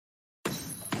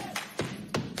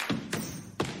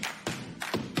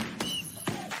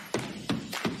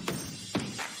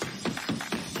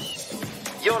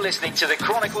You're listening to the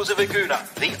Chronicles of Aguna,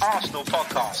 the Arsenal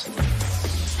podcast.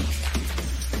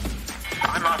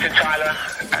 I'm Martin Tyler,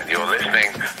 and you're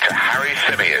listening to Harry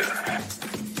Symeou.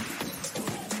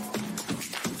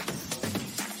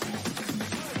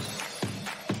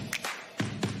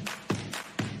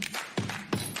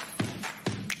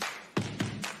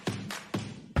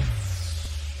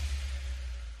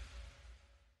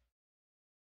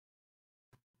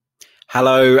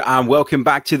 Hello and welcome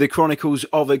back to the Chronicles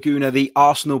of Aguna, the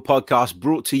Arsenal podcast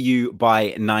brought to you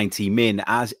by 90 Min.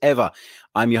 As ever,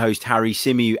 I'm your host, Harry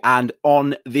Symeou, and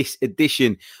on this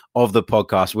edition of the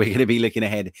podcast, we're going to be looking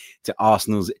ahead to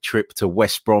Arsenal's trip to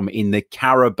West Brom in the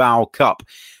Carabao Cup.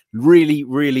 Really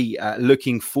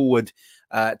looking forward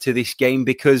to this game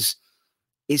because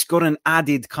it's got an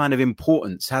added kind of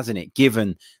importance, hasn't it,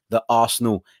 given that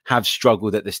Arsenal have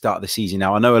struggled at the start of the season.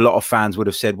 Now, I know a lot of fans would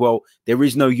have said, well, there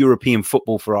is no European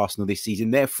football for Arsenal this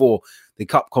season. Therefore, the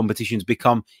cup competitions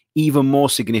become even more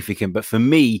significant. But for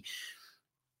me,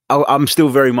 I'm still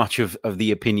very much of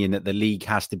the opinion that the league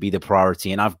has to be the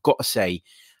priority. And I've got to say,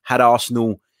 had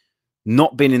Arsenal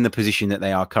not been in the position that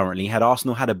they are currently, had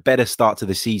Arsenal had a better start to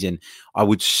the season, I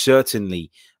would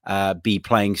certainly be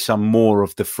playing some more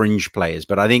of the fringe players.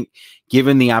 But I think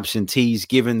given the absentees,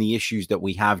 given the issues that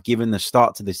we have, given the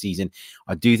start to the season,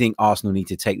 I do think Arsenal need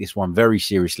to take this one very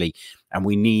seriously and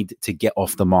we need to get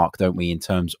off the mark, don't we, in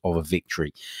terms of a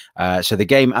victory. So the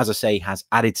game, as I say, has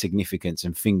added significance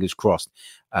and fingers crossed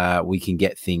we can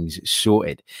get things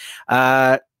sorted.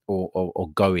 Or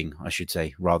going, I should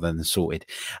say, rather than sorted.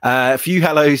 A few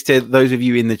hellos to those of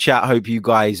you in the chat. Hope you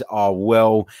guys are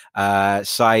well.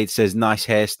 Said says, nice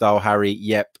hairstyle, Harry.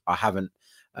 Yep, I haven't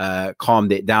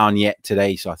calmed it down yet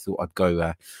today, so I thought I'd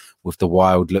go with the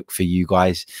wild look for you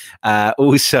guys.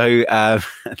 Also,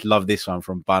 love this one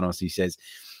from Banos, who says,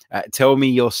 tell me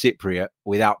you're Cypriot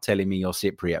without telling me you're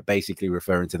Cypriot, basically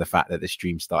referring to the fact that the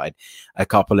stream started a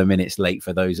couple of minutes late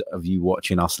for those of you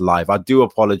watching us live. I do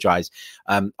apologize.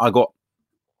 I got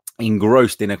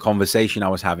engrossed in a conversation I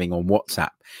was having on WhatsApp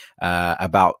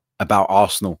about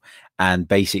Arsenal. And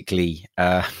basically,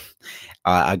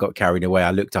 I got carried away.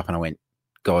 I looked up and I went,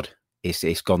 God,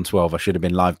 it's gone 12. I should have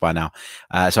been live by now.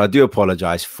 So I do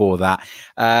apologize for that.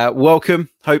 Welcome.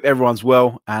 Hope everyone's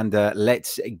well. And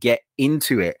let's get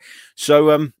into it.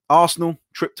 So Arsenal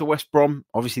trip to West Brom.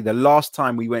 Obviously, the last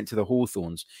time we went to the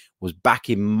Hawthorns was back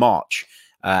in March.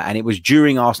 And it was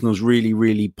during Arsenal's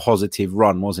really positive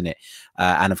run, wasn't it?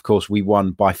 And of course, we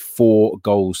won by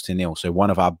 4-0. So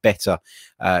one of our better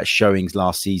showings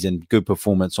last season. Good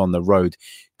performance on the road.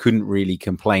 Couldn't really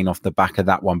complain off the back of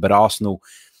that one. But Arsenal,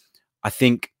 I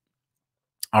think,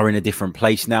 are in a different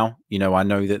place now. You know, I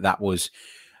know that was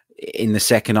in the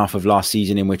second half of last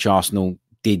season in which Arsenal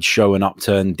did show an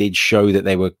upturn, did show that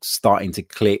they were starting to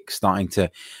click, starting to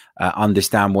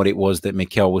understand what it was that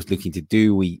Mikel was looking to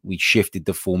do. We shifted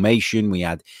the formation. We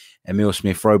had Emile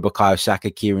Smith-Rowe, Bukayo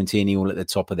Saka, Kieran Tierney all at the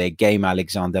top of their game.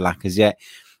 Alexander Lacazette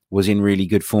was in really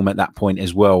good form at that point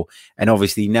as well. And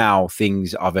obviously now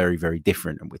things are very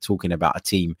different. And we're talking about a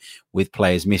team with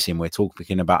players missing. We're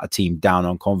talking about a team down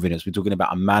on confidence. We're talking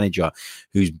about a manager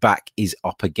whose back is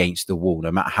up against the wall.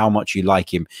 No matter how much you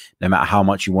like him, no matter how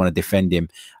much you want to defend him,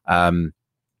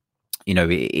 you know,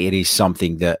 it is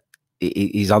something that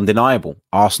is undeniable.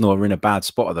 Arsenal are in a bad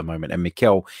spot at the moment, and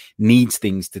Mikel needs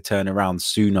things to turn around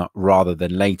sooner rather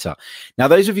than later. Now,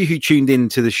 those of you who tuned in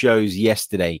to the shows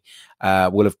yesterday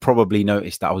will have probably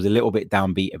noticed that I was a little bit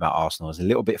downbeat about Arsenal. I was a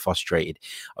little bit frustrated.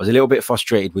 I was a little bit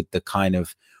frustrated with the kind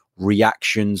of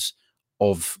reactions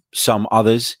of some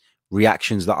others,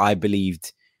 reactions that I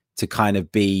believed to kind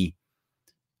of be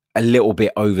a little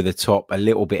bit over the top, a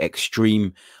little bit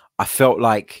extreme. I felt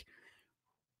like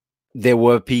there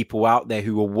were people out there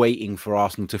who were waiting for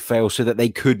Arsenal to fail so that they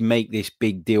could make this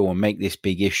big deal and make this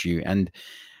big issue. And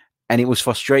it was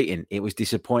frustrating. It was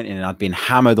disappointing. And I'd been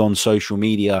hammered on social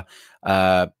media,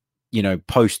 you know,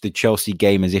 post the Chelsea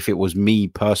game as if it was me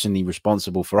personally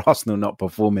responsible for Arsenal not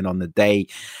performing on the day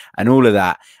and all of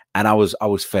that. And I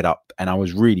was fed up, and I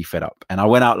was really fed up. And I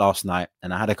went out last night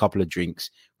and I had a couple of drinks,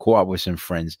 caught up with some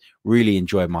friends, really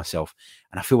enjoyed myself.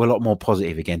 And I feel a lot more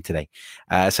positive again today.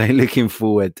 So looking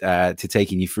forward to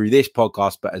taking you through this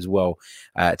podcast, but as well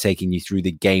taking you through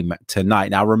the game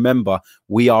tonight. Now, remember,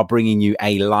 we are bringing you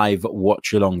a live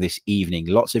watch along this evening.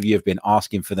 Lots of you have been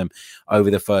asking for them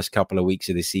over the first couple of weeks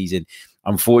of the season.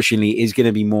 Unfortunately, it is going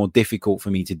to be more difficult for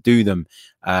me to do them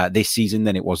this season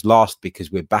than it was last, because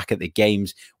we're back at the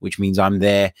games, which means I'm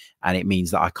there, and it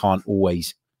means that I can't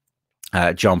always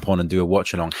jump on and do a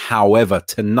watch along. However,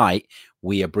 tonight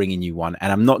we are bringing you one,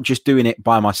 and I'm not just doing it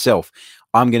by myself.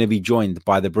 I'm going to be joined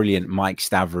by the brilliant Mike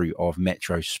Stavrou of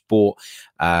Metro Sport,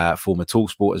 former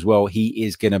TalkSport as well. He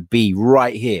is going to be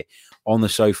right here on the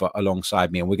sofa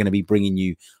alongside me, and we're going to be bringing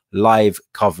you live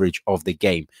coverage of the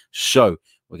game. So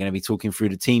we're going to be talking through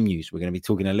the team news. We're going to be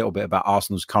talking a little bit about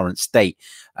Arsenal's current state,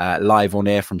 live on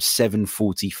air from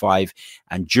 7:45.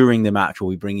 And during the match,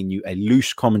 we'll be bringing you a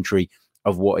loose commentary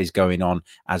of what is going on,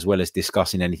 as well as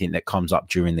discussing anything that comes up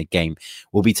during the game.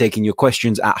 We'll be taking your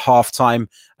questions at halftime,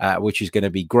 which is going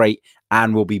to be great.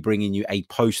 And we'll be bringing you a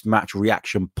post-match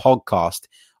reaction podcast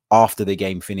after the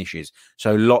game finishes.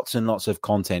 So lots and lots of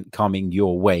content coming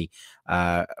your way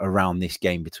around this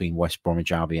game between West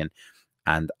Bromwich Albion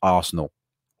and Arsenal.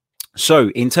 So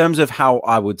in terms of how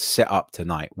I would set up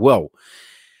tonight, well,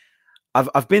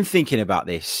 I've been thinking about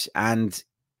this, and,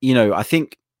 you know, I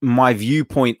think my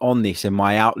viewpoint on this and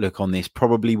my outlook on this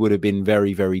probably would have been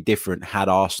very, very different had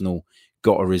Arsenal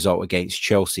got a result against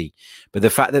Chelsea. But the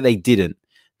fact that they didn't,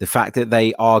 the fact that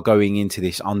they are going into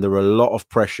this under a lot of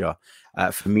pressure,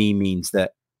 for me means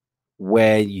that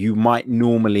where you might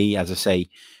normally, as I say,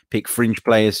 pick fringe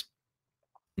players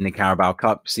in the Carabao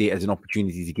Cup, see it as an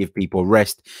opportunity to give people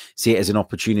rest, see it as an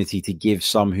opportunity to give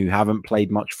some who haven't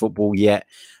played much football yet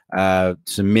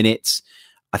some minutes.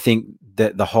 I think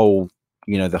that the whole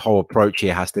approach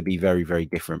here has to be very, very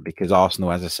different, because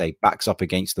Arsenal, as I say, backs up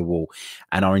against the wall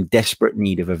and are in desperate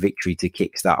need of a victory to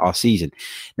kickstart our season.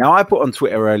 Now, I put on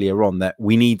Twitter earlier on that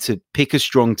we need to pick a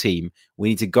strong team. We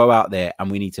need to go out there and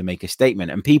we need to make a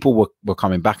statement. And people were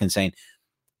coming back and saying,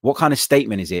 what kind of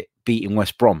statement is it beating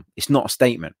West Brom? It's not a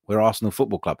statement. We're Arsenal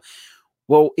Football Club.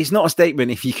 Well, it's not a statement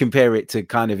if you compare it to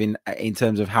kind of in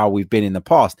terms of how we've been in the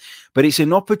past, but it's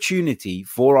an opportunity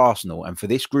for Arsenal and for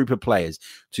this group of players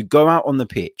to go out on the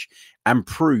pitch and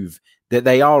prove that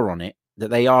they are on it, that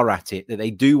they are at it, that they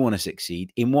do want to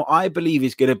succeed in what I believe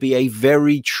is going to be a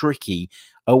very tricky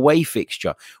away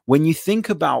fixture. When you think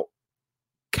about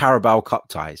Carabao Cup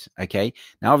ties, okay,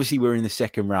 now obviously we're in the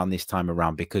second round this time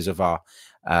around because of our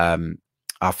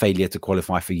failure to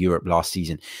qualify for Europe last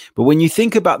season. But when you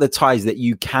think about the ties that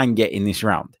you can get in this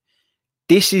round,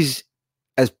 this is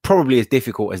probably as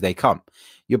difficult as they come.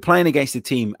 You're playing against a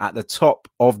team at the top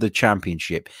of the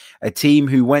championship, a team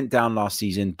who went down last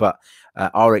season, but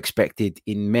are expected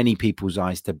in many people's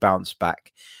eyes to bounce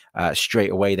back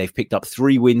straight away. They've picked up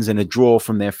 3 wins and a draw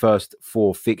from their first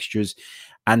 4 fixtures.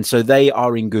 And so they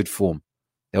are in good form.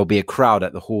 There'll be a crowd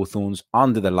at the Hawthorns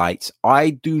under the lights. I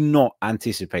do not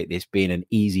anticipate this being an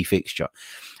easy fixture.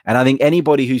 And I think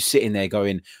anybody who's sitting there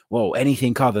going, well,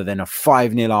 anything other than a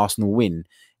 5-0 Arsenal win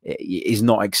is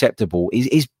not acceptable,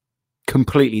 is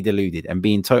completely deluded and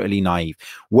being totally naive.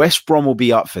 West Brom will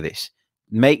be up for this.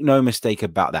 Make no mistake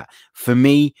about that. For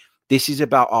me, this is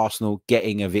about Arsenal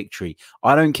getting a victory.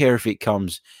 I don't care if it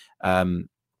comes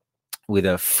with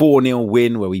a 4-0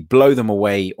 win where we blow them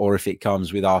away, or if it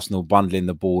comes with Arsenal bundling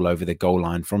the ball over the goal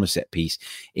line from a set piece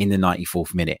in the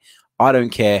 94th minute. I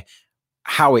don't care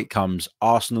how it comes.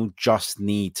 Arsenal just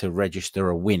need to register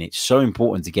a win. It's so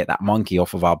important to get that monkey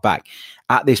off of our back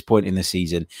at this point in the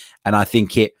season. And I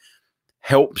think it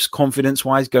helps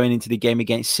confidence-wise going into the game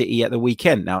against City at the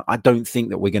weekend. Now, I don't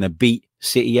think that we're going to beat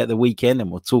City at the weekend, and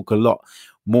we'll talk a lot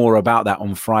more about that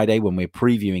on Friday when we're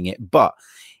previewing it. But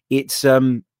it's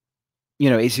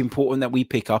it's important that we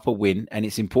pick up a win, and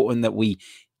it's important that we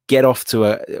get off to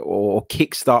or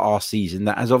kickstart our season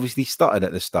that has obviously started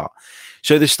at the start.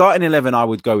 So the starting 11 I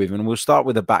would go with, and we'll start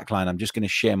with the back line. I'm just going to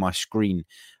share my screen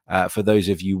for those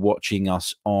of you watching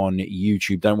us on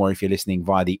YouTube. Don't worry if you're listening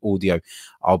via the audio.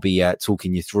 I'll be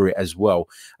talking you through it as well.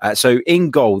 So in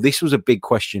goal, this was a big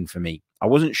question for me. I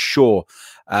wasn't sure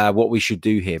what we should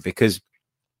do here, because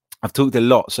I've talked a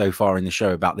lot so far in the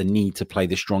show about the need to play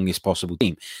the strongest possible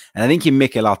team. And I think in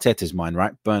Mikel Arteta's mind,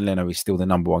 right, Bernd Leno is still the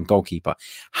number 1 goalkeeper.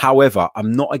 However,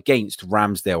 I'm not against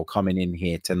Ramsdale coming in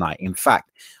here tonight. In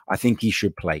fact, I think he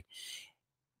should play.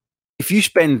 If you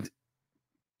spend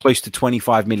close to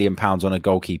 £25 million on a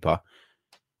goalkeeper,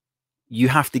 you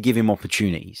have to give him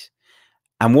opportunities.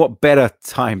 And what better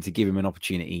time to give him an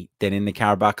opportunity than in the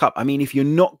Carabao Cup? I mean, if you're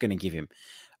not going to give him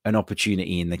an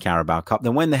opportunity in the Carabao Cup,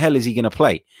 then when the hell is he going to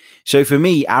play? So for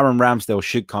me, Aaron Ramsdale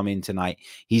should come in tonight.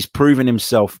 He's proven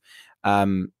himself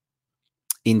in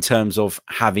terms of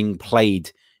having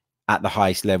played at the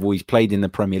highest level. He's played in the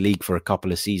Premier League for a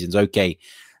couple of seasons. Okay,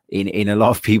 in a lot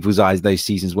of people's eyes, those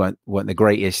seasons weren't the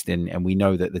greatest, and we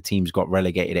know that the teams got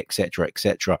relegated, etc.,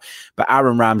 etc. But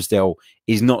Aaron Ramsdale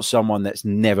is not someone that's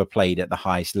never played at the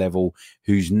highest level,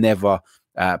 who's never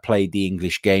played the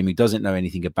English game, who doesn't know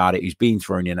anything about it, who's been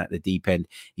thrown in at the deep end.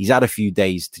 He's had a few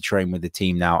days to train with the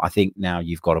team now. I think now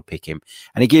you've got to pick him.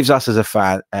 And it gives us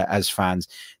as fans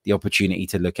the opportunity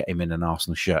to look at him in an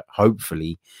Arsenal shirt.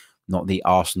 Hopefully not the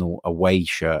Arsenal away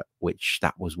shirt, which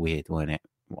that was weird, wasn't it?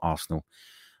 Arsenal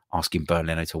asking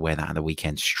Berlino to wear that on the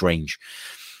weekend. Strange.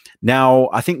 Now,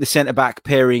 I think the centre-back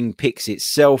pairing picks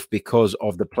itself because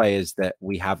of the players that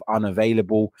we have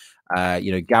unavailable.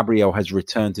 Gabriel has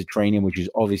returned to training, which is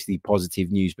obviously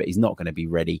positive news, but he's not going to be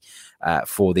ready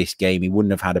for this game. He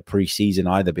wouldn't have had a pre-season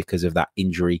either because of that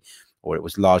injury, or it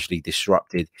was largely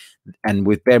disrupted. And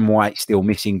with Ben White still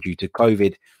missing due to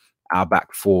COVID, our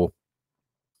back four,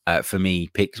 for me,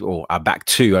 picks, or our back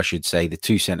two, I should say, the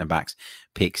two centre-backs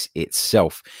picks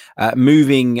itself.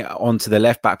 Moving on to the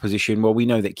left-back position, well, we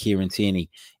know that Kieran Tierney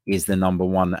is the number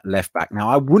one left-back. Now,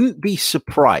 I wouldn't be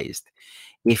surprised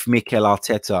if Mikel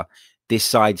Arteta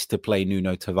decides to play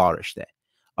Nuno Tavares there.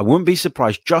 I wouldn't be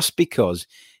surprised, just because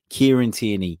Kieran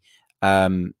Tierney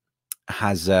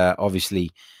has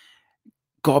obviously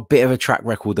got a bit of a track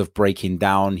record of breaking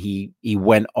down. He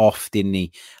went off, didn't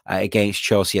he, against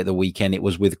Chelsea at the weekend. It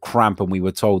was with cramp, and we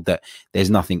were told that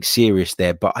there's nothing serious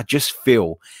there. But I just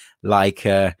feel like,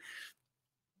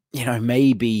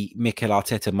 maybe Mikel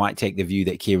Arteta might take the view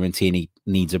that Kieran Tierney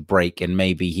needs a break, and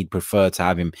maybe he'd prefer to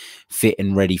have him fit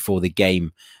and ready for the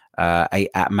game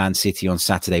at Man City on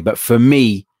Saturday. But for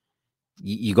me,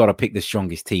 you got to pick the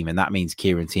strongest team, and that means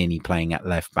Kieran Tierney playing at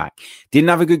left back. Didn't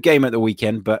have a good game at the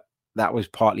weekend, but that was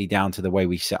partly down to the way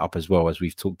we set up as well, as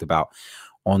we've talked about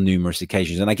on numerous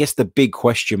occasions. And I guess the big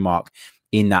question mark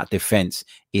in that defense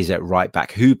is at right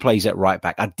back. Who plays at right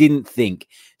back? I didn't think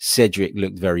Cedric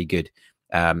looked very good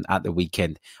at the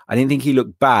weekend. I didn't think he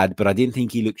looked bad, but I didn't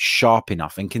think he looked sharp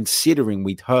enough. And considering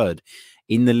we'd heard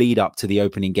in the lead up to the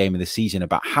opening game of the season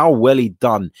about how well he'd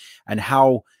done and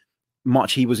how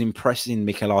much he was impressing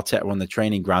Mikel Arteta on the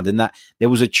training ground, and that there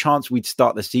was a chance we'd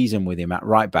start the season with him at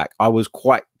right back, I was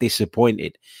quite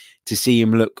disappointed to see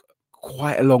him look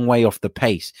quite a long way off the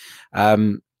pace. I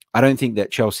don't think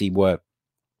that Chelsea were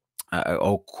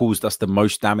or caused us the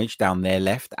most damage down their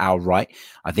left, our right.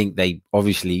 I think they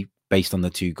obviously, based on the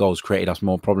 2 goals, created us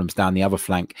more problems down the other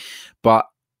flank. But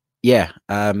yeah,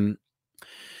 I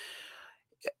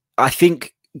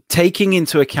think taking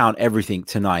into account everything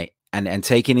tonight, and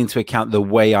taking into account the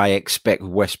way I expect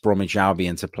West Bromwich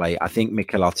Albion to play, I think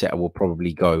Mikel Arteta will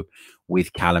probably go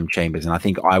with Callum Chambers. And I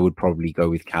think I would probably go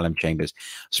with Callum Chambers.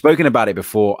 Spoken about it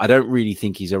before. I don't really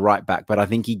think he's a right back, but I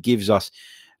think he gives us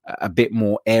a bit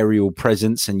more aerial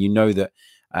presence. And you know that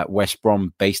West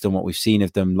Brom, based on what we've seen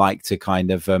of them, like to kind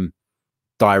of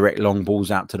direct long balls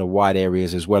out to the wide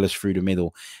areas as well as through the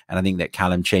middle. And I think that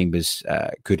Callum Chambers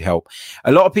could help.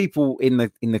 A lot of people in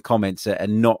the comments are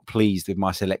not pleased with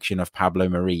my selection of Pablo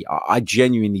Mari. I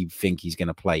genuinely think he's going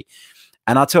to play.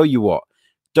 And I'll tell you what,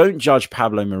 don't judge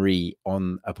Pablo Mari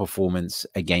on a performance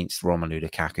against Romelu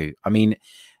Lukaku. I mean,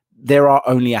 there are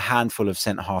only a handful of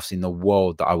centre-halves in the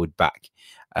world that I would back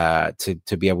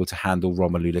to be able to handle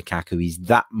Romelu Lukaku. He's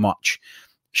that much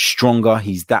stronger.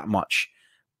 He's that much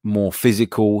more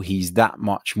physical. He's that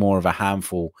much more of a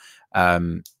handful.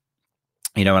 And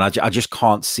I just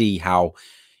can't see how.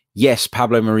 Yes,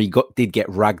 Pablo Mari did get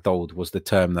ragdolled, was the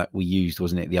term that we used,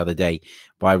 wasn't it, the other day,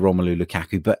 by Romelu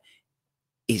Lukaku. But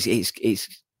it's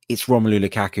Romelu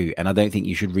Lukaku, and I don't think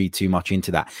you should read too much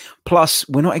into that. Plus,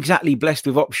 we're not exactly blessed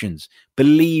with options.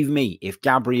 Believe me, if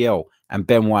Gabriel and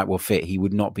Ben White were fit, he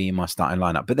would not be in my starting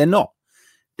lineup. But they're not.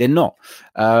 They're not.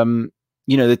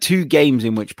 The 2 games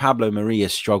in which Pablo Mari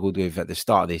has struggled with at the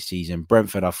start of this season,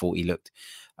 Brentford, I thought he looked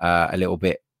a little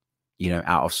bit,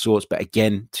 out of sorts. But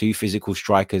again, 2 physical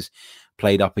strikers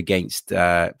played up against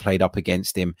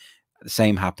him. The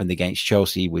same happened against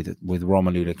Chelsea with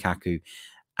Romelu Lukaku.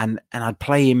 And I'd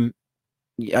play him,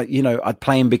 I'd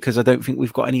play him because I don't think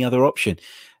we've got any other option.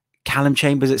 Callum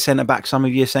Chambers at centre-back, some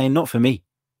of you are saying, not for me.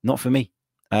 Not for me.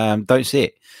 Don't see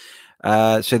it.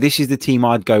 So this is the team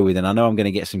I'd go with, and I know I'm going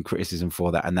to get some criticism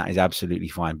for that, and that is absolutely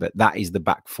fine. But that is the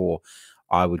back 4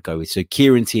 I would go with. So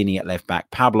Kieran Tierney at left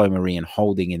back, Pablo Mari and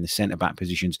Holding in the centre back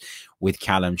positions, with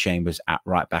Callum Chambers at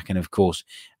right back, and of course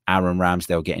Aaron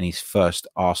Ramsdale getting his first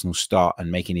Arsenal start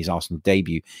and making his Arsenal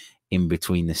debut in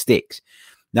between the sticks.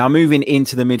 Now, moving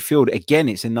into the midfield, again,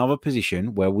 it's another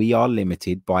position where we are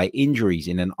limited by injuries.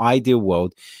 In an ideal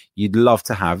world, you'd love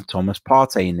to have Thomas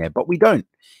Partey in there, but we don't.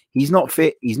 He's not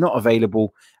fit. He's not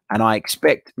available. And I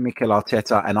expect Mikel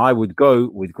Arteta, and I would go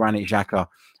with Granit Xhaka,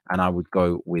 and I would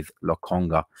go with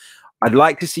Lokonga. I'd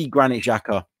like to see Granit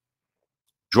Xhaka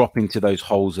drop into those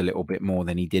holes a little bit more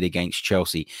than he did against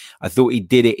Chelsea. I thought he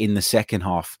did it in the second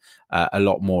half a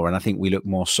lot more, and I think we look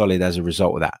more solid as a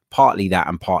result of that. Partly that,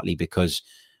 and partly because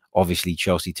obviously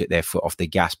Chelsea took their foot off the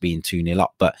gas being 2-0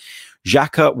 up. But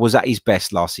Xhaka was at his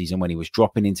best last season when he was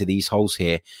dropping into these holes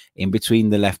here in between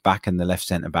the left back and the left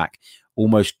centre back,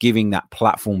 almost giving that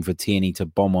platform for Tierney to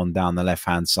bomb on down the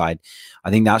left-hand side. I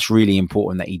think that's really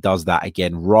important that he does that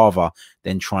again, rather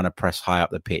than trying to press high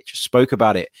up the pitch. Spoke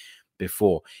about it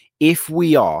before. If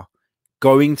we are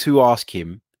going to ask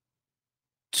him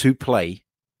to play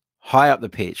high up the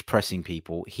pitch, pressing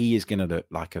people, he is going to look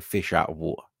like a fish out of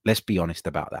water. Let's be honest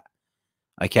about that.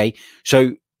 Okay?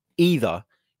 So either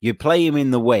you play him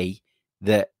in the way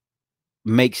that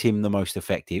makes him the most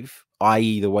effective,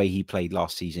 i.e. the way he played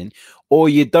last season, or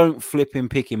you don't flip him,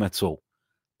 pick him at all.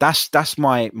 That's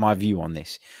my view on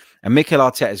this. And Mikel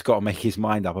Arteta's got to make his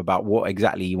mind up about what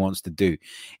exactly he wants to do.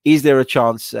 Is there a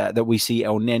chance that we see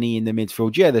El Neni in the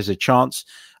midfield? Yeah, there's a chance.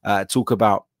 Talk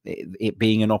about it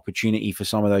being an opportunity for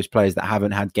some of those players that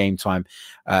haven't had game time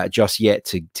just yet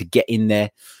to get in there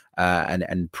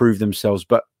and prove themselves.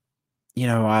 But, you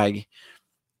know,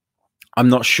 I'm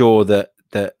not sure that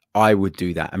I would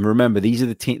do that. And remember, this is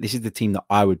the team that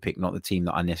I would pick, not the team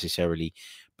that I necessarily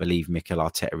believe Mikel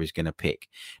Arteta is going to pick.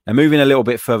 Now, moving a little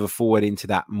bit further forward into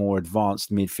that more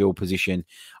advanced midfield position,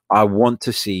 I want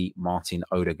to see Martin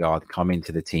Ødegaard come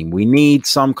into the team. We need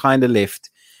some kind of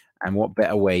lift, and what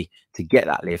better way to get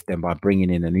that lift than by bringing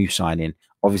in a new signing?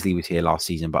 Obviously, he was here last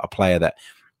season, but a player that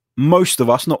most of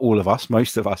us, not all of us,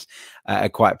 most of us are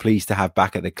quite pleased to have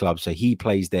back at the club. So he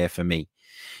plays there for me.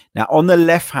 Now, on the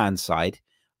left-hand side,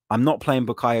 I'm not playing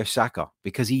Bukayo Saka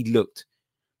because he looked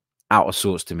out of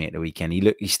sorts to me at the weekend.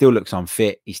 He still looks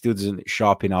unfit. He still doesn't look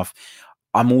sharp enough.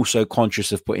 I'm also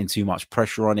conscious of putting too much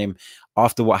pressure on him.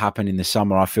 After what happened in the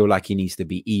summer, I feel like he needs to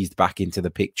be eased back into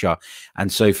the picture. And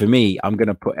so for me, I'm going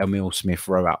to put Emile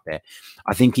Smith-Rowe out there.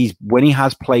 I think when he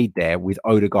has played there with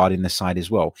Ødegaard in the side as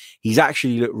well, he's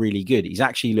actually looked really good. He's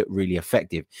actually looked really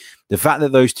effective. The fact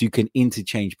that those two can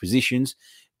interchange positions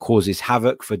causes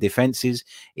havoc for defenses.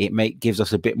 It gives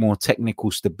us a bit more technical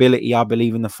stability, I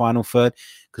believe, in the final third,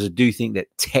 because I do think that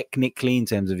technically, in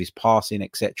terms of his passing,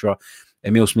 etc.,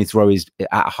 Emile Smith-Rowe is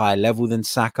at a higher level than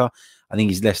Saka. I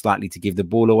think he's less likely to give the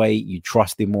ball away. You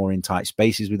trust him more in tight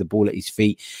spaces with the ball at his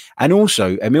feet. And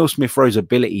also, Emile Smith-Rowe's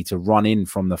ability to run in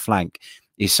from the flank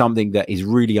is something that is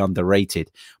really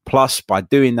underrated. Plus, by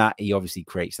doing that, he obviously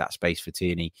creates that space for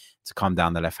Tierney to come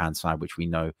down the left-hand side, which we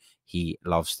know he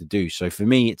loves to do. So for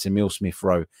me, it's Emile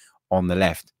Smith-Rowe on the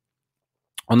left.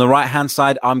 On the right-hand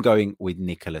side, I'm going with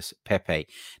Nicolas Pepe.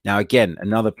 Now, again,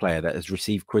 another player that has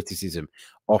received criticism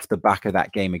off the back of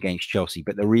that game against Chelsea.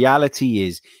 But the reality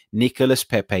is Nicolas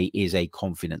Pepe is a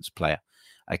confidence player.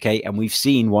 Okay, and we've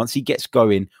seen once he gets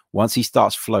going, once he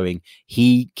starts flowing,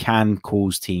 he can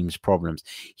cause teams problems.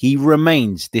 He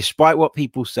remains, despite what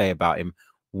people say about him,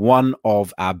 one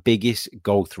of our biggest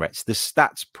goal threats. The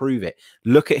stats prove it.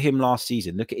 Look at him last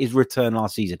season. Look at his return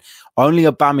last season. Only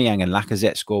Aubameyang and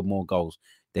Lacazette scored more goals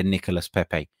than Nicolas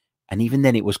Pepe. And even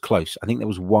then it was close. I think there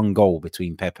was one goal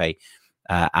between Pepe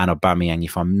and Aubameyang,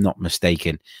 if I'm not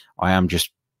mistaken. I am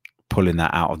just pulling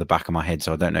that out of the back of my head,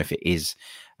 so I don't know if it is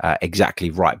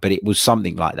exactly right, but it was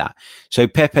something like that. So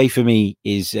Pepe for me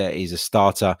is a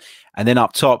starter. And then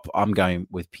up top, I'm going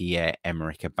with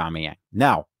Pierre-Emerick Aubameyang.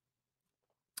 Now,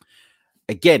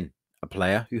 again, a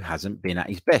player who hasn't been at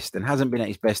his best and hasn't been at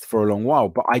his best for a long while.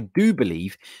 But I do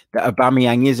believe that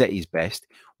Aubameyang is at his best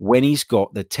when he's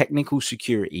got the technical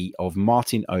security of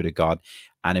Martin Ødegaard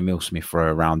and Emile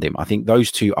Smith-Rowe around him. I think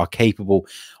those two are capable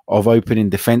of opening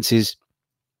defenses,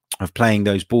 of playing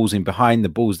those balls in behind, the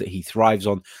balls that he thrives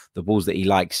on, the balls that he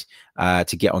likes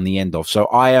to get on the end of. So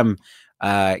I am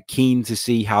keen to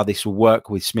see how this will work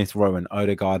with Smith-Rowe and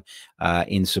Ødegaard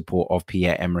in support of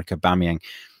Pierre-Emerick Aubameyang.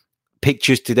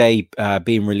 Pictures today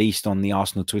being released on the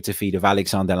Arsenal Twitter feed of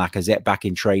Alexander Lacazette back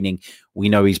in training. We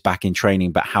know he's back in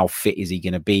training, but how fit is he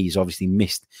going to be? He's obviously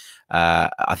missed,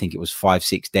 I think it was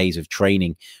 5-6 days of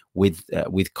training with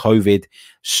COVID.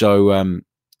 So,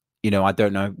 I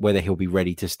don't know whether he'll be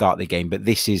ready to start the game, but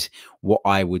this is what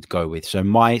I would go with. So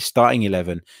my starting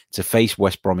 11 to face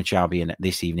West Bromwich Albion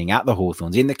this evening at the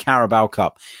Hawthorns in the Carabao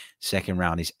Cup second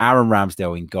round is Aaron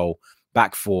Ramsdale in goal.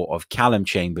 Back four of Callum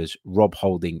Chambers, Rob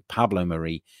Holding, Pablo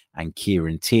Mari, and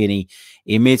Kieran Tierney.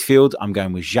 In midfield, I'm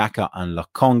going with Xhaka and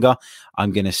Lokonga.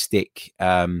 I'm going to stick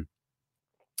Martin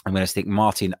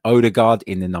Ødegaard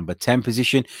in the number 10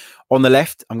 position. On the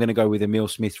left, I'm going to go with Emile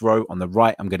Smith-Rowe. On the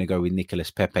right, I'm going to go with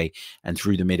Nicolas Pepe. And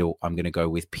through the middle, I'm going to go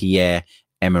with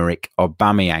Pierre-Emerick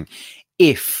Aubameyang.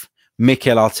 If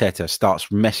Mikel Arteta starts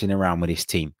messing around with his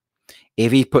team,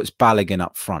 if he puts Balogun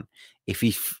up front, if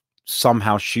he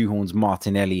somehow shoehorns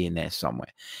Martinelli in there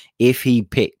somewhere, if he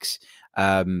picks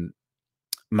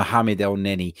Mohamed El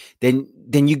Neni,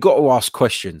 then you got to ask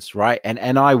questions, right?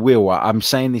 And I will. I'm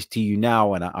saying this to you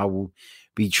now, and I will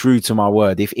be true to my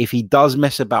word. If he does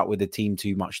mess about with the team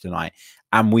too much tonight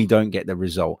and we don't get the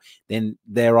result, then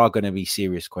there are going to be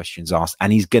serious questions asked,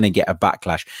 and he's going to get a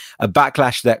backlash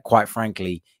that, quite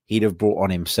frankly, he'd have brought on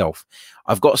himself.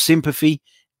 I've got sympathy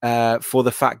for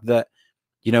the fact that,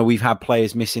 you know, we've had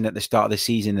players missing at the start of the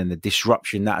season and the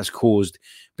disruption that has caused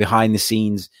behind the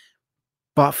scenes.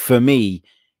 But for me,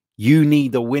 you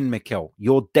need a win, Mikel.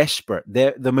 You're desperate.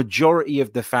 The majority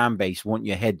of the fan base want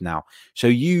your head now. So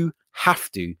you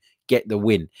have to get the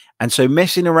win. And so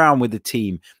messing around with the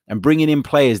team and bringing in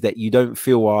players that you don't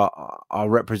feel are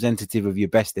representative of your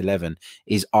best 11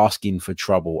 is asking for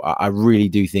trouble. I really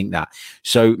do think that.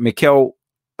 So, Mikel,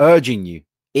 urging you,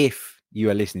 if you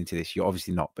are listening to this, you're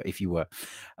obviously not, but if you were,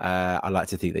 I like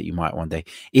to think that you might one day.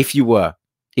 If you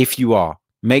are,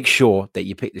 make sure that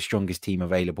you pick the strongest team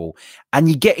available and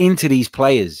you get into these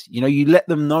players. You know, you let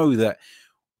them know that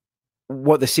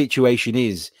what the situation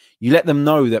is. You let them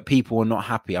know that people are not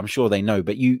happy. I'm sure they know,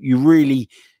 but you really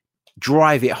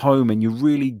drive it home and you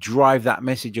really drive that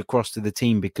message across to the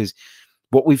team, because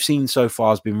what we've seen so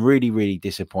far has been really, really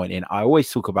disappointing. I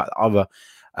always talk about other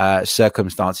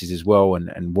circumstances as well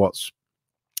and what's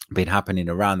been happening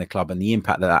around the club and the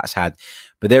impact that that's had.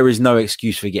 But there is no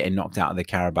excuse for getting knocked out of the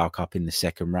Carabao Cup in the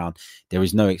second round. There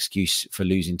is no excuse for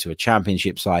losing to a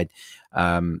championship side.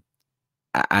 And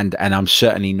I'm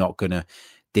certainly not going to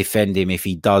defend him if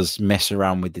he does mess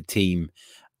around with the team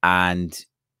and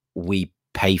we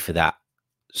pay for that.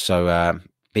 So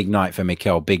big night for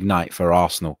Mikel, big night for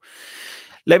Arsenal.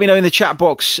 Let me know in the chat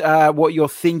box what you're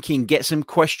thinking. Get some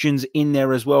questions in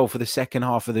there as well for the second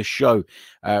half of the show.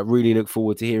 Really look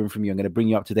forward to hearing from you. I'm going to bring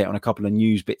you up to date on a couple of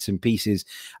news bits and pieces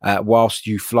whilst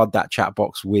you flood that chat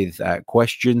box with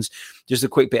questions. Just a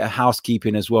quick bit of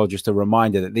housekeeping as well. Just a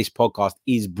reminder that this podcast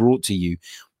is brought to you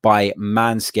by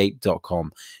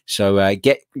manscaped.com. So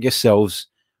get yourselves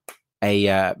a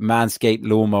Manscaped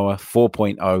Lawnmower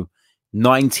 4.0.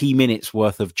 90 minutes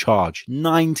worth of charge.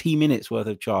 90 minutes worth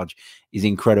of charge is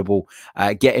incredible.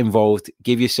 Get involved.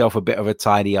 Give yourself a bit of a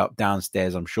tidy up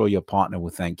downstairs. I'm sure your partner will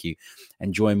thank you.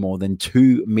 And join more than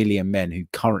 2 million men who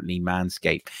currently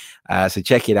manscape. So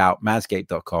check it out,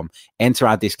 manscaped.com. Enter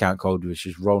our discount code, which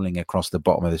is rolling across the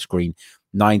bottom of the screen,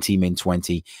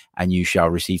 90min20, and you shall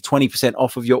receive 20%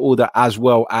 off of your order, as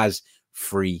well as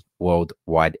free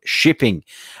worldwide shipping.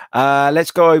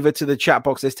 Let's go over to the chat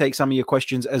box. Let's take some of your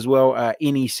questions as well.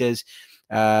 Ini says,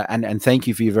 and thank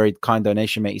you for your very kind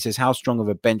donation, mate. He says, how strong of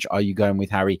a bench are you going with,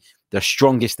 Harry? The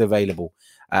strongest available.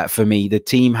 For me, the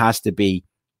team has to be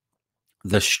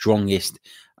the strongest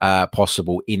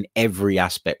possible in every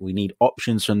aspect. We need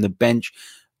options from the bench,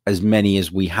 as many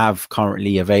as we have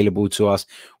currently available to us.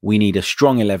 We need a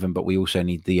strong 11, but we also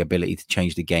need the ability to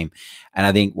change the game. And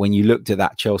I think when you looked at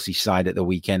that Chelsea side at the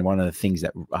weekend, one of the things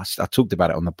that I talked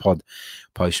about it on the pod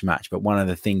post-match, but one of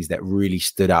the things that really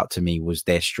stood out to me was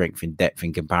their strength in depth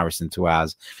in comparison to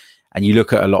ours. And you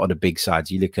look at a lot of the big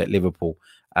sides, you look at Liverpool,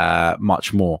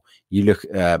 much more. You look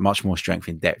much more strength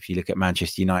in depth. You look at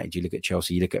Manchester United, you look at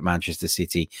Chelsea, you look at Manchester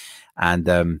City, and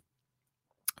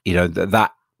you know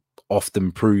that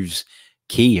often proves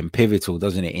key and pivotal,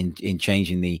 doesn't it, in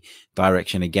changing the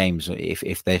direction of games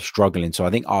if they're struggling. So I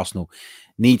think Arsenal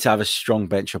need to have a strong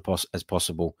bench as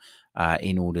possible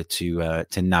in order to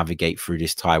navigate through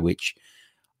this tie, which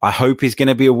I hope is going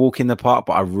to be a walk in the park,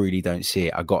 but I really don't see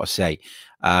it, I got to say.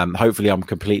 Hopefully I'm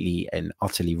completely and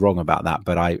utterly wrong about that,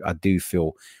 but I do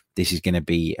feel this is going to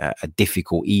be a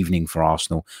difficult evening for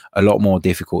Arsenal, a lot more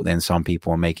difficult than some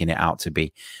people are making it out to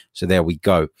be. So there we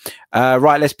go.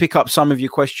 Right, let's pick up some of your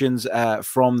questions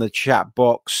from the chat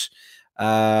box.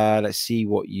 Let's see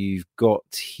what you've got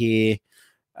here.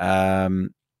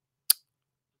 Pat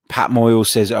Moyle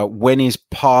says, when is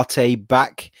Partey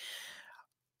back?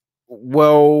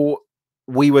 Well,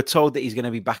 we were told that he's going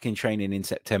to be back in training in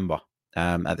September,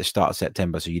 at the start of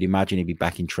September. So you'd imagine he'd be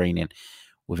back in training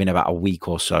within about a week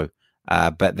or so.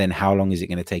 But then how long is it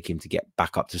going to take him to get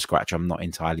back up to scratch? I'm not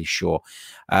entirely sure.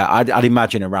 I'd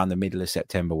imagine around the middle of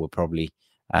September, we'll probably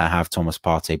have Thomas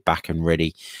Partey back and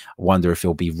ready. I wonder if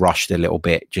he'll be rushed a little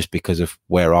bit just because of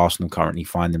where Arsenal currently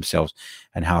find themselves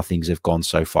and how things have gone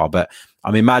so far. But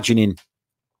I'm imagining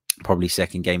probably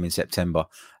second game in September,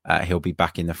 he'll be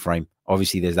back in the frame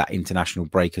Obviously, there's that international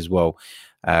break as well,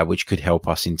 which could help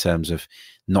us in terms of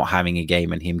not having a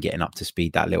game and him getting up to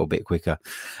speed that little bit quicker.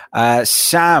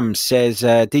 Sam says,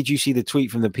 did you see the tweet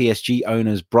from the PSG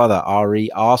owner's brother, RE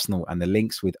Arsenal, and the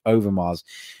links with Overmars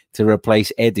to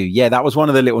replace Edu? Yeah, that was one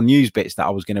of the little news bits that I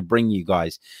was going to bring you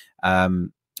guys.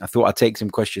 I thought I'd take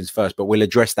some questions first, but we'll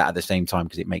address that at the same time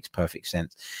because it makes perfect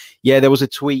sense. Yeah, there was a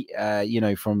tweet,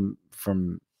 from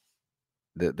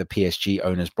the PSG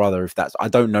owner's brother. If that's, I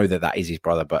don't know that is his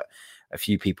brother, but a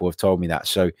few people have told me that.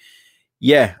 So,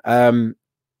 yeah,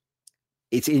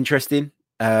 it's interesting.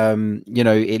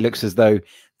 It looks as though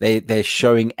they're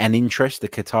showing an interest. The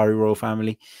Qatari royal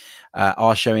family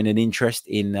are showing an interest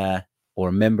in, or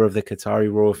a member of the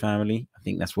Qatari royal family, I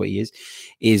think that's what he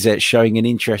is showing an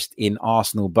interest in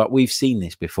Arsenal. But we've seen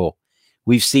this before.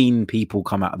 We've seen people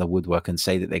come out of the woodwork and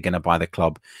say that they're going to buy the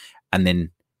club and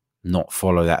then not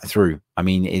follow that through. I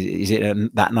mean, is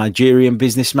it that Nigerian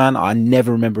businessman? I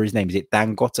never remember his name. Is it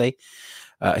Dangote?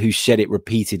 Who said it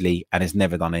repeatedly and has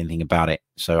never done anything about it.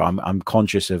 So I'm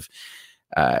conscious of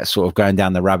sort of going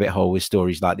down the rabbit hole with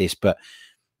stories like this. But,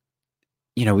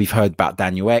 we've heard about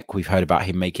Daniel Ek. We've heard about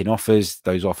him making offers.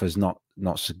 Those offers not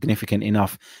significant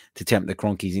enough to tempt the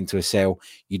Cronkies into a sale.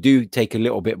 You do take a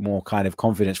little bit more kind of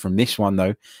confidence from this one,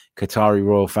 though. Qatari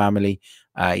royal family.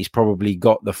 He's probably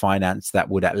got the finance that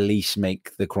would at least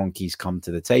make the Cronkies come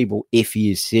to the table if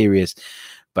he is serious.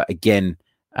 But again,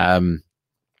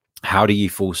 how do you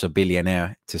force a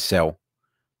billionaire to sell?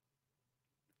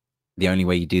 The only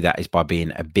way you do that is by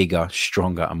being a bigger,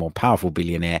 stronger, and more powerful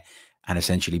billionaire and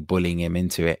essentially bullying him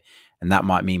into it. And that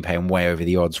might mean paying way over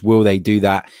the odds. Will they do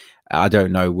that? I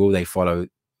don't know. Will they follow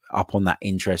up on that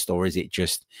interest, or is it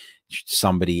just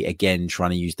somebody, again,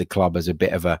 trying to use the club as a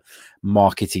bit of a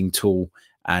marketing tool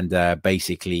and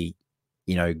basically,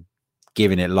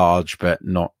 giving it large, but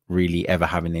not really ever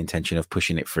having the intention of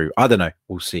pushing it through? I don't know.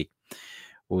 We'll see.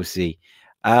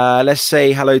 Let's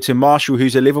say hello to Marshall,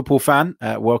 who's a Liverpool fan.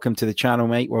 Welcome to the channel,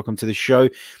 mate. Welcome to the show.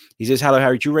 He says, hello,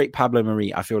 Harry. Do you rate Pablo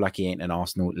Mari? I feel like he ain't an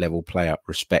Arsenal level player.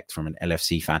 Respect from an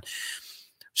LFC fan.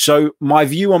 So my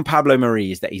view on Pablo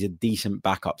Mari is that he's a decent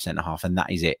backup centre-half, and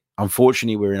that is it.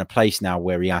 Unfortunately, we're in a place now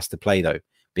where he has to play, though,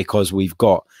 because we've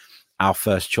got our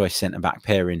first choice centre-back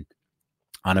pairing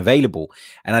unavailable.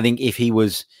 And I think if he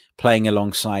was playing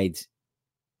alongside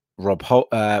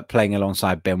playing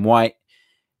alongside Ben White,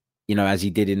 as he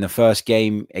did in the first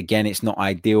game, again, it's not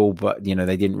ideal, but,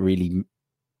 they didn't really,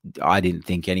 I didn't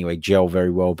think anyway, gel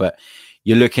very well. But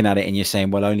you're looking at it and you're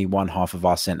saying, well, only one half of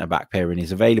our centre-back pairing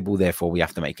is available, therefore we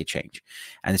have to make a change.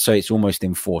 And so it's almost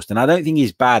enforced. And I don't think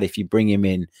he's bad if you bring him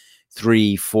in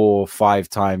 3, 4, 5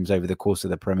 times over the course of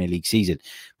the Premier League season.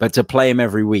 But to play him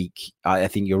every week, I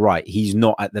think you're right. He's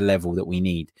not at the level that we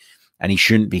need. And he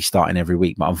shouldn't be starting every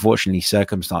week. But unfortunately,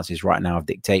 circumstances right now have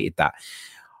dictated that.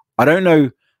 I don't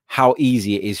know how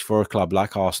easy it is for a club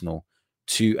like Arsenal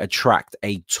to attract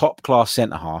a top-class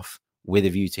centre-half with a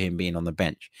view to him being on the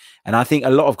bench. And I think a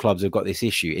lot of clubs have got this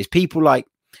issue. It's people like,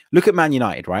 look at Man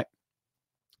United, right?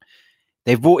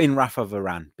 They've brought in Rafa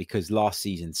Varane because last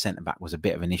season centre-back was a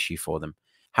bit of an issue for them.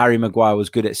 Harry Maguire was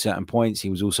good at certain points. He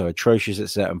was also atrocious at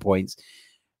certain points.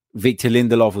 Victor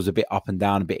Lindelof was a bit up and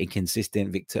down, a bit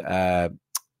inconsistent.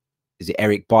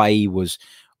 Eric Bailly was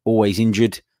always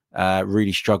injured,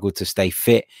 really struggled to stay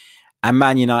fit. And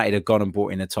Man United have gone and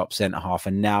brought in a top centre-half.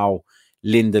 And now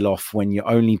Lindelof, when you're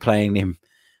only playing him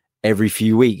every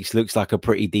few weeks, looks like a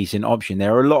pretty decent option.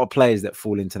 There are a lot of players that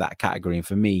fall into that category. And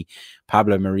for me,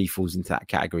 Pablo Mari falls into that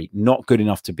category. Not good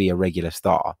enough to be a regular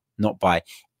starter, not by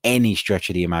any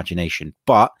stretch of the imagination.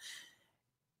 But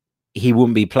he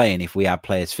wouldn't be playing if we had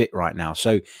players fit right now.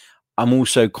 So I'm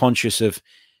also conscious of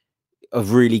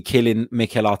really killing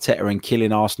Mikel Arteta and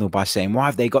killing Arsenal by saying, why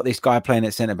have they got this guy playing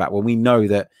at centre-back? Well, we know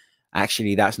that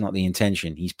actually that's not the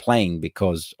intention. He's playing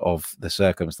because of the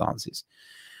circumstances.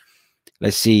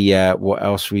 Let's see what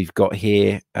else we've got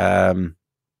here.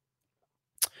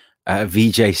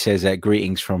 VJ says,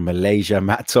 greetings from Malaysia.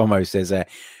 Matt Tomo says,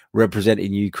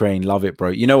 representing Ukraine. Love it, bro.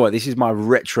 You know what? This is my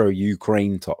retro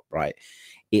Ukraine top, right?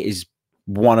 It is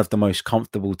one of the most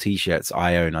comfortable T-shirts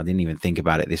I own. I didn't even think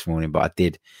about it this morning, but I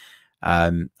did.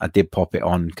 I did pop it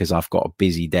on because I've got a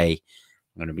busy day.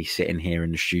 I'm going to be sitting here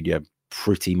in the studio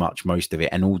pretty much most of it,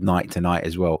 and all night tonight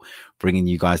as well, bringing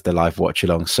you guys the live watch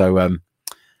along.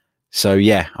 So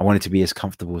yeah, I want it to be as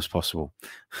comfortable as possible.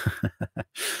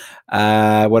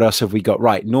 What else have we got?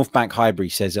 Right, North Bank Highbury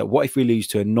says, what if we lose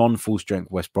to a non-full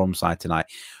strength West Brom side tonight?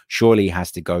 Surely he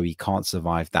has to go. He can't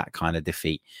survive that kind of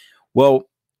defeat. Well,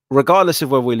 regardless of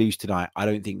whether we lose tonight, I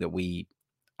don't think that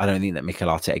Mikel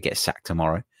Arteta gets sacked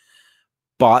tomorrow.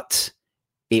 But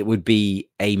it would be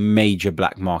a major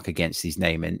black mark against his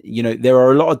name. And, you know, there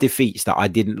are a lot of defeats that I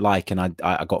didn't like and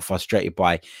I got frustrated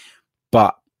by,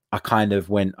 but I kind of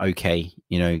went, okay,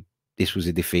 you know, this was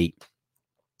a defeat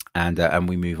and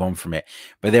we move on from it.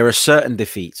 But there are certain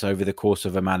defeats over the course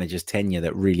of a manager's tenure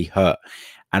that really hurt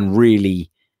and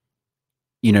really,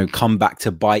 you know, come back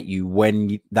to bite you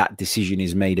when that decision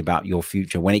is made about your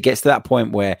future. When it gets to that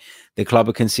point where the club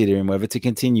are considering whether to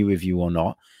continue with you or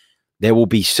not, there will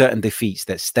be certain defeats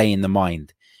that stay in the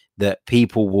mind that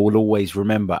people will always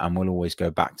remember and will always go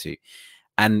back to.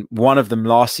 And one of them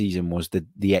last season was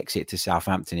the exit to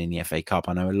Southampton in the FA Cup.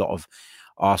 I know a lot of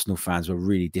Arsenal fans were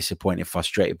really disappointed,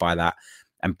 frustrated by that,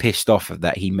 and pissed off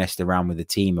that he messed around with the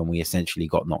team and we essentially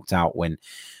got knocked out when,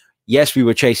 yes, we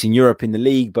were chasing Europe in the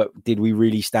league, but did we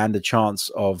really stand a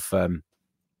chance of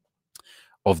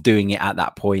doing it at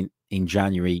that point in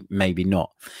January? Maybe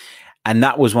not. And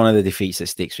that was one of the defeats that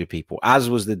sticks with people, as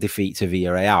was the defeat to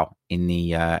Villarreal in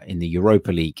the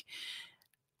Europa League.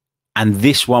 And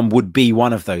this one would be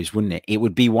one of those, wouldn't it? It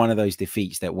would be one of those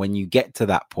defeats that when you get to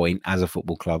that point as a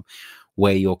football club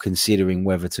where you're considering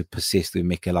whether to persist with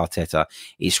Mikel Arteta,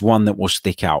 it's one that will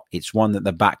stick out. It's one that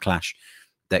the backlash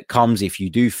that comes if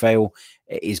you do fail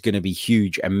is going to be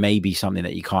huge and maybe something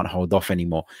that you can't hold off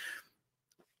anymore.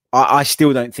 I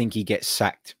still don't think he gets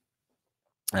sacked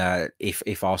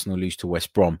if Arsenal lose to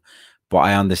West Brom, but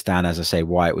I understand, as I say,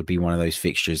 why it would be one of those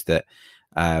fixtures that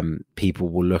people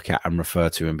will look at and refer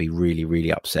to and be really,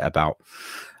 really upset about.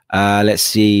 Let's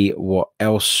see what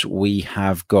else we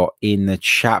have got in the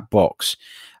chat box.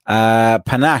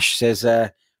 Panache says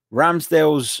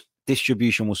Ramsdale's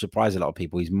distribution will surprise a lot of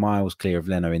people. He's miles clear of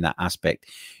Leno in that aspect.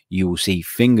 You will see,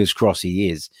 fingers crossed he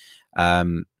is,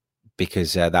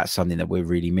 because that's something that we're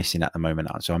really missing at the moment.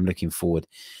 So I'm looking forward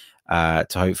to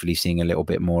hopefully seeing a little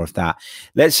bit more of that.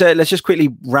 Let's just quickly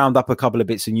round up a couple of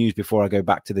bits of news before I go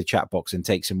back to the chat box and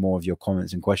take some more of your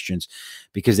comments and questions,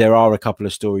 because there are a couple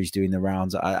of stories doing the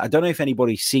rounds. I don't know if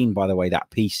anybody's seen, by the way, that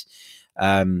piece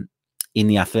in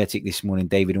The Athletic this morning,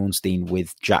 David Ornstein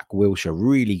with Jack Wilshere.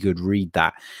 Really good read,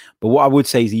 that. But what I would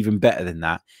say is even better than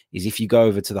that is if you go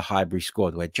over to the Highbury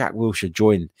squad, where Jack Wilshere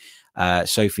joined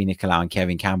Sophie Nicolau and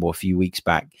Kevin Campbell a few weeks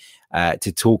back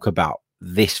to talk about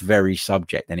this very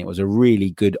subject. And it was a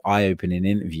really good eye-opening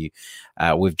interview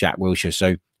with Jack Wilshere.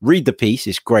 So read the piece.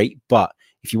 It's great. But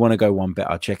if you want to go one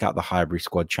better, check out the Highbury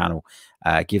Squad channel.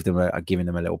 Giving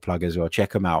them a little plug as well.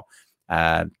 Check them out.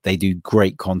 They do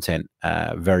great content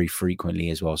very frequently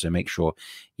as well. So make sure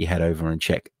you head over and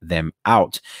check them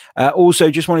out. Also,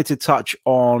 just wanted to touch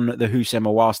on the Houssem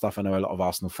Aouar stuff. I know a lot of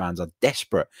Arsenal fans are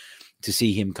desperate to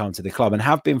see him come to the club and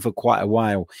have been for quite a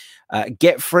while.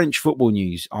 Get French Football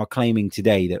News are claiming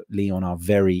today that Lyon are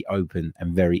very open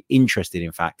and very interested,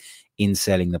 in fact, in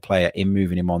selling the player, in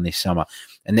moving him on this summer,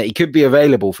 and that he could be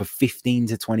available for 15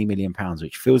 to 20 million pounds,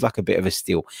 which feels like a bit of a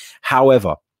steal.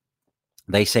 However,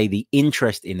 they say the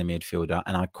interest in the midfielder,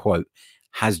 and I quote,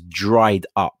 has dried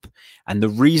up. And the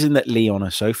reason that Lyon are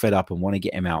so fed up and want to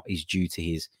get him out is due to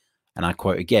his, and I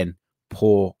quote again,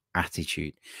 poor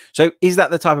attitude. So is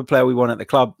that the type of player we want at the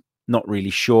club? Not really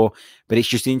sure, but it's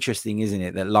just interesting, isn't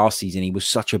it, that last season he was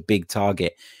such a big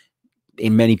target,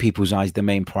 in many people's eyes the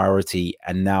main priority,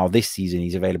 and now this season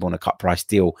he's available on a cut price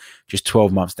deal just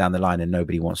 12 months down the line and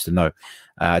nobody wants to know.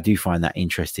 I do find that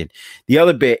interesting. The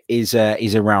other bit is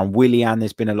around Willian.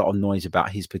 There's been a lot of noise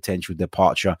about his potential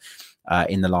departure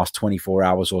in the last 24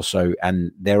 hours or so,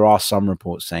 and there are some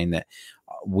reports saying that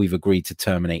we've agreed to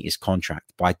terminate his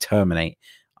contract. By terminate,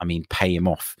 I mean pay him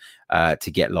off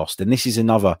to get lost. And this is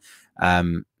another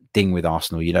thing with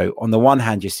Arsenal. You know, on the one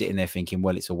hand, you're sitting there thinking,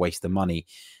 well, it's a waste of money,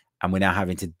 and we're now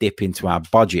having to dip into our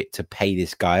budget to pay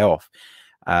this guy off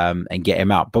and get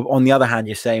him out. But on the other hand,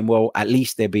 you're saying, well, at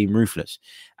least they're being ruthless.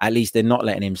 At least they're not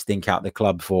letting him stink out the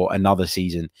club for another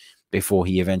season before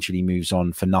he eventually moves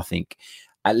on for nothing.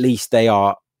 At least they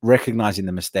are recognizing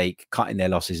the mistake, cutting their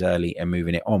losses early and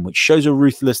moving it on, which shows a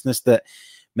ruthlessness that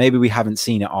maybe we haven't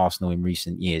seen at Arsenal in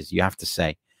recent years, you have to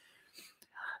say.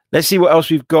 Let's see what else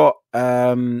we've got.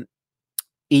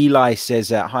 Eli says,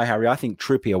 hi, Harry. I think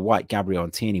Trippier, White, Gabriel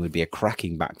and Tierney would be a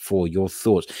cracking back four. Your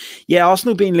thoughts? Yeah,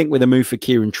 Arsenal being linked with a move for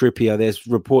Kieran Trippier. There's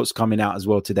reports coming out as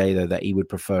well today, though, that he would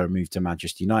prefer a move to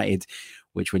Manchester United,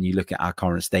 which when you look at our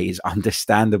current state is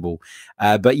understandable.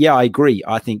 But yeah, I agree.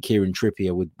 I think Kieran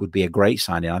Trippier would be a great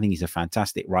signing. I think he's a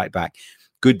fantastic right back.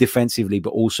 Good defensively, but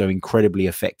also incredibly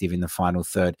effective in the final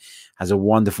third. Has a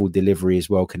wonderful delivery as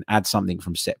well. Can add something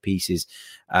from set pieces.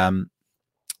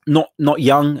 Not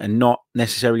young and not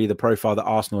necessarily the profile that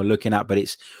Arsenal are looking at, but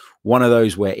it's one of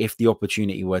those where if the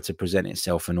opportunity were to present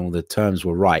itself and all the terms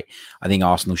were right, I think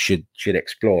Arsenal should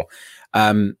explore.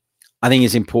 I think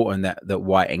it's important that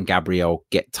White and Gabriel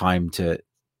get time to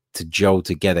gel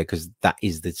together, because that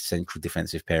is the central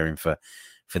defensive pairing for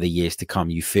the years to come.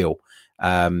 You feel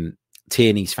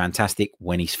Tierney's fantastic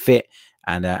when he's fit,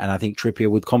 and I think Trippier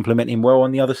would complement him well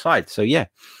on the other side. So yeah,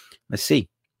 let's see.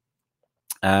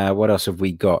 What else have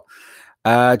we got?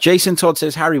 Jason Todd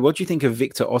says, Harry, what do you think of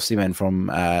Victor Osimhen from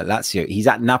Lazio? He's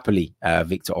at Napoli,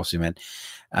 Victor Osimhen,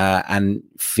 and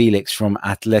Felix from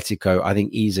Atletico. I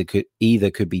think either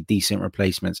could be decent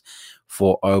replacements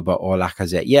for Oba or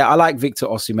Lacazette. Yeah, I like Victor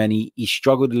Osimhen. He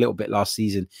struggled a little bit last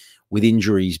season with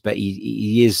injuries, but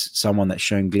he is someone that's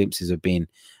shown glimpses of being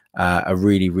a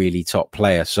really, really top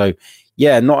player. So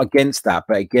yeah, not against that.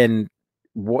 But again,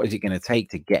 what is it going to take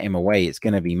to get him away? It's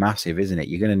going to be massive, isn't it?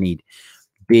 You're going to need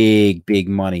big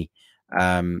money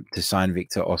to sign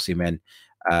Victor Osimhen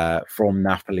from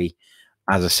Napoli.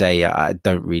 As I say, I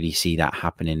don't really see that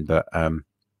happening, but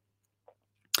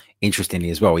interestingly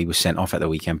as well, he was sent off at the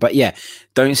weekend. But yeah,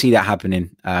 don't see that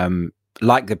happening.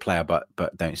 Like the player, but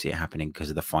don't see it happening because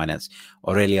of the finance.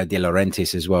 Aurelio De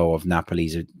Laurentiis as well of Napoli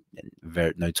is a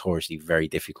notoriously very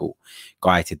difficult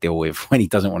guy to deal with when he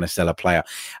doesn't want to sell a player.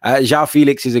 João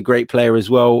Felix is a great player as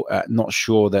well. Not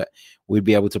sure that we'd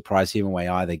be able to price him away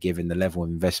either, given the level of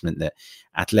investment that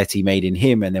Atleti made in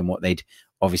him and then what they'd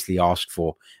obviously asked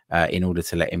for in order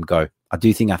to let him go. I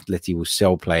do think Atleti will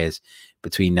sell players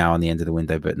between now and the end of the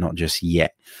window, but not just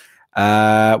yet.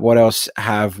 What else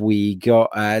have we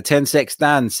got? 10 Sec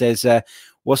Stan says,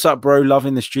 what's up, bro?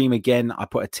 Loving the stream again. I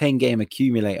put a 10-game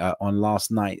accumulator on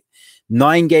last night.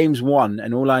 9 games won,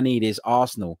 and all I need is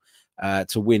Arsenal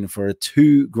to win for a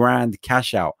 $2,000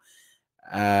 cash out.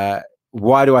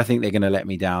 Why do I think they're going to let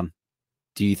me down?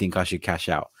 Do you think I should cash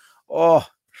out? Oh,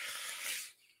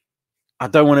 I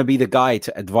don't want to be the guy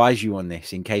to advise you on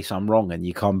this in case I'm wrong and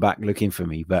you come back looking for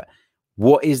me. But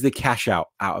what is the cash out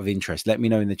of interest? Let me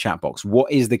know in the chat box.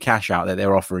 What is the cash out that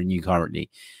they're offering you currently?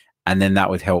 And then that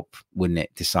would help, wouldn't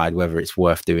it, decide whether it's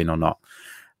worth doing or not.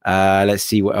 Let's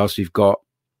see what else we've got.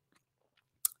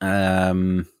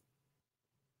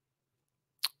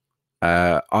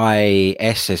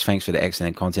 IS says, thanks for the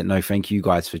excellent content. No, thank you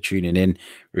guys for tuning in.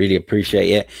 Really appreciate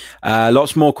it.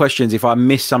 Lots more questions. If I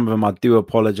miss some of them, I do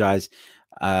apologize.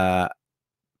 But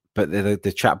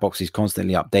the chat box is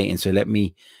constantly updating. So let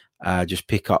me just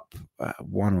pick up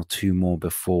 1 or 2 more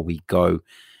before we go.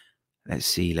 Let's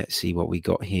see what we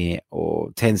got here.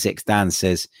 Or 10 Sec Dan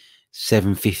says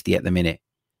 750 at the minute.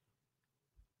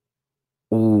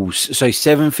 Oh, so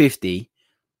 750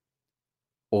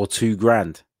 or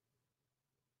 $2,000.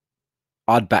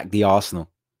 I'd back the Arsenal.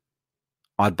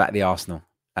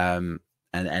 And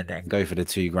then go for the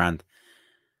 $2,000.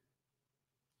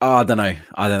 Oh, I don't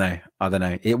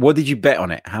know. What did you bet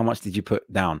on it? How much did you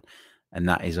put down? And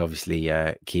that is obviously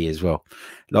key as well.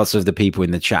 Lots of the people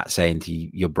in the chat saying to you,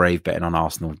 you're brave betting on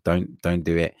Arsenal. Don't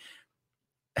do it.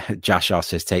 Jashar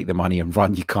says, take the money and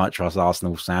run. You can't trust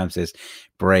Arsenal. Sam says,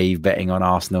 brave betting on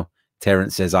Arsenal.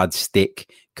 Terence says, I'd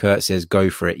stick. Kurt says, go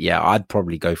for it. Yeah, I'd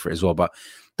probably go for it as well. But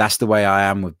that's the way I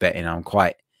am with betting.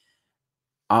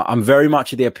 I'm very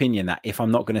much of the opinion that if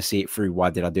I'm not going to see it through, why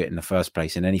did I do it in the first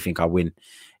place? And anything I win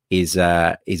is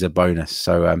a bonus.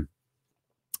 So,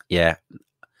 yeah,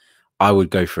 I would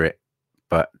go for it.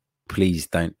 But please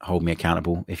don't hold me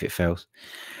accountable if it fails.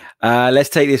 Let's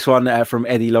take this one from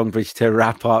Eddie Longbridge to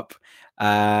wrap up.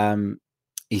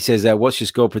 He says, what's your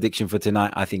score prediction for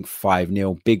tonight? I think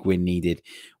 5-0. Big win needed.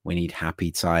 We need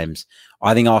happy times.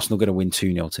 I think Arsenal are going to win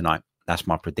 2-0 tonight. That's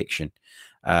my prediction.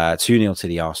 2-0 to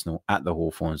the Arsenal at the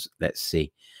Hawthorns. Let's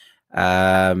see.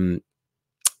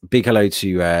 Big hello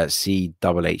to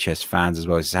CHHS fans as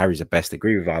well. As Harry's the best.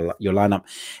 Agree with your lineup.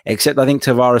 Except I think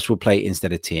Tavares will play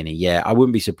instead of Tierney. Yeah, I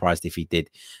wouldn't be surprised if he did,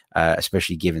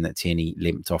 especially given that Tierney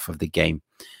limped off of the game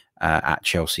at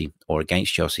Chelsea or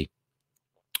against Chelsea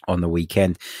on the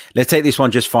weekend. Let's take this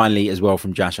one just finally as well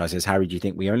from Josh. I says, Harry, do you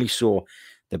think we only saw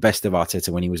the best of Arteta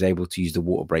when he was able to use the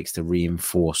water breaks to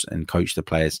reinforce and coach the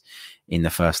players in the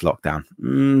first lockdown?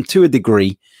 To a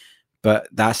degree, but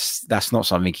that's not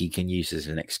something he can use as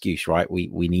an excuse, right? We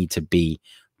need to be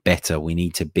better. We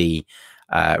need to be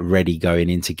ready going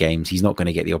into games. He's not going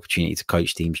to get the opportunity to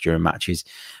coach teams during matches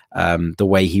the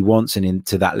way he wants and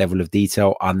into that level of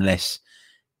detail unless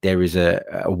there is a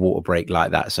water break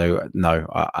like that. So no,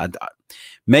 I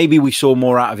maybe we saw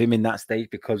more out of him in that stage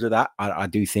because of that. I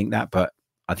do think that, but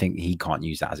I think he can't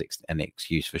use that as an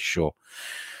excuse for sure.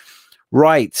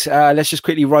 Right, let's just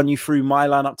quickly run you through my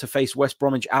lineup to face West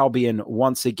Bromwich Albion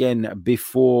once again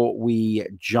before we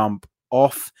jump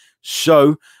off.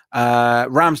 So,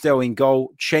 Ramsdale in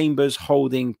goal, Chambers,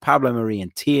 Holding, Pablo Mari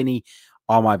and Tierney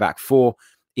are my back four.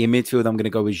 In midfield, I'm going to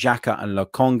go with Xhaka and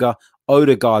Lokonga.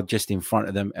 Ødegaard just in front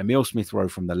of them. Emil Smith-Rowe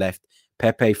from the left.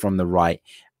 Pepe from the right.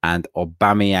 And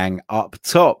Aubameyang up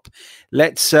top.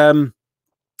 Let's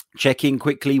check in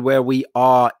quickly where we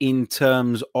are in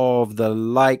terms of the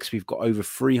likes. We've got over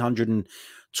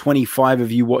 325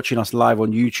 of you watching us live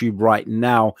on YouTube right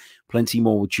now. Plenty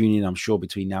more will tune in, I'm sure,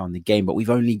 between now and the game. But we've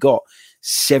only got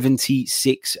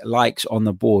 76 likes on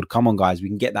the board. Come on, guys. We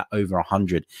can get that over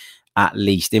 100 at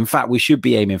least. In fact, we should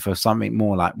be aiming for something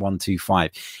more like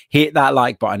 125. Hit that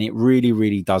like button. It really,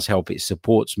 really does help. It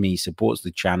supports me, supports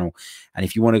the channel. And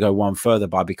if you want to go one further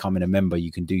by becoming a member,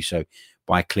 you can do so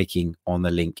by clicking on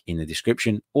the link in the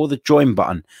description or the join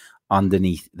button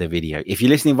underneath the video. If you're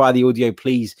listening via the audio,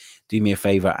 please do me a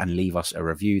favor and leave us a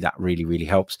review. That really, really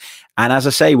helps. And as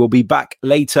I say, we'll be back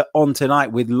later on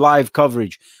tonight with live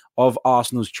coverage of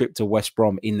Arsenal's trip to West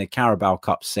Brom in the Carabao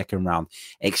Cup second round,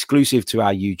 exclusive to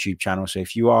our YouTube channel. So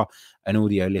if you are an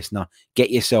audio listener,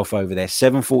 get yourself over there.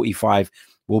 7:45,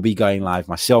 we'll be going live,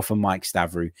 myself and Mike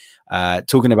Stavrou,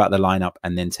 talking about the lineup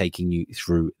and then taking you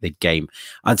through the game.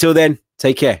 Until then,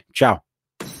 take care. Ciao.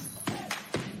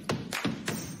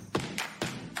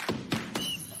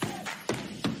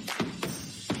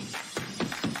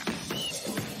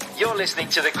 You're listening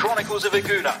to the Chronicles of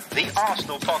Aguna, the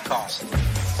Arsenal podcast.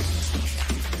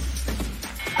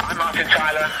 I'm Martin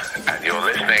Tyler, and you're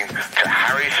listening to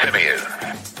Harry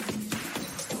Symeou.